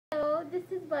This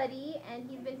is Buddy, and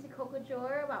he's been to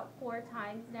COCOJOR about 4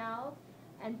 times now.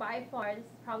 And by far, this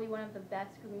is probably one of the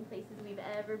best grooming places we've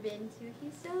ever been to.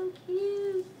 He's so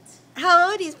cute.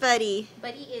 How old is Buddy?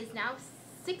 Buddy is now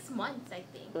 6 months, I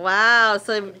think. Wow.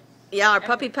 So, yeah, our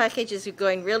puppy package is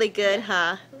going really good,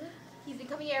 huh? He's been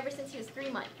coming here ever since he was 3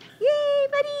 months. Yay,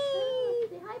 Buddy!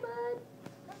 Say hi, bud.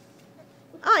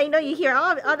 Oh, I know you hear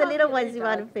all the little ones you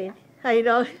want to play. I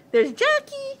know. There's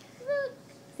Jackie. Look.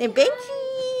 And Benchy.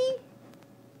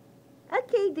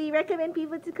 Okay, do you recommend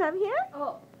people to come here?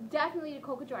 Oh, definitely to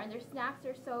COCOJOR, and their snacks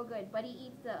are so good. Buddy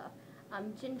eats the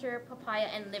ginger, papaya,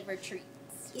 and liver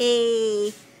treats.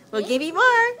 Yay! We'll give you more.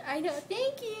 I know.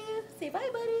 Thank you. Say bye,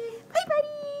 Buddy. Bye,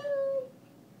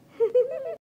 Buddy.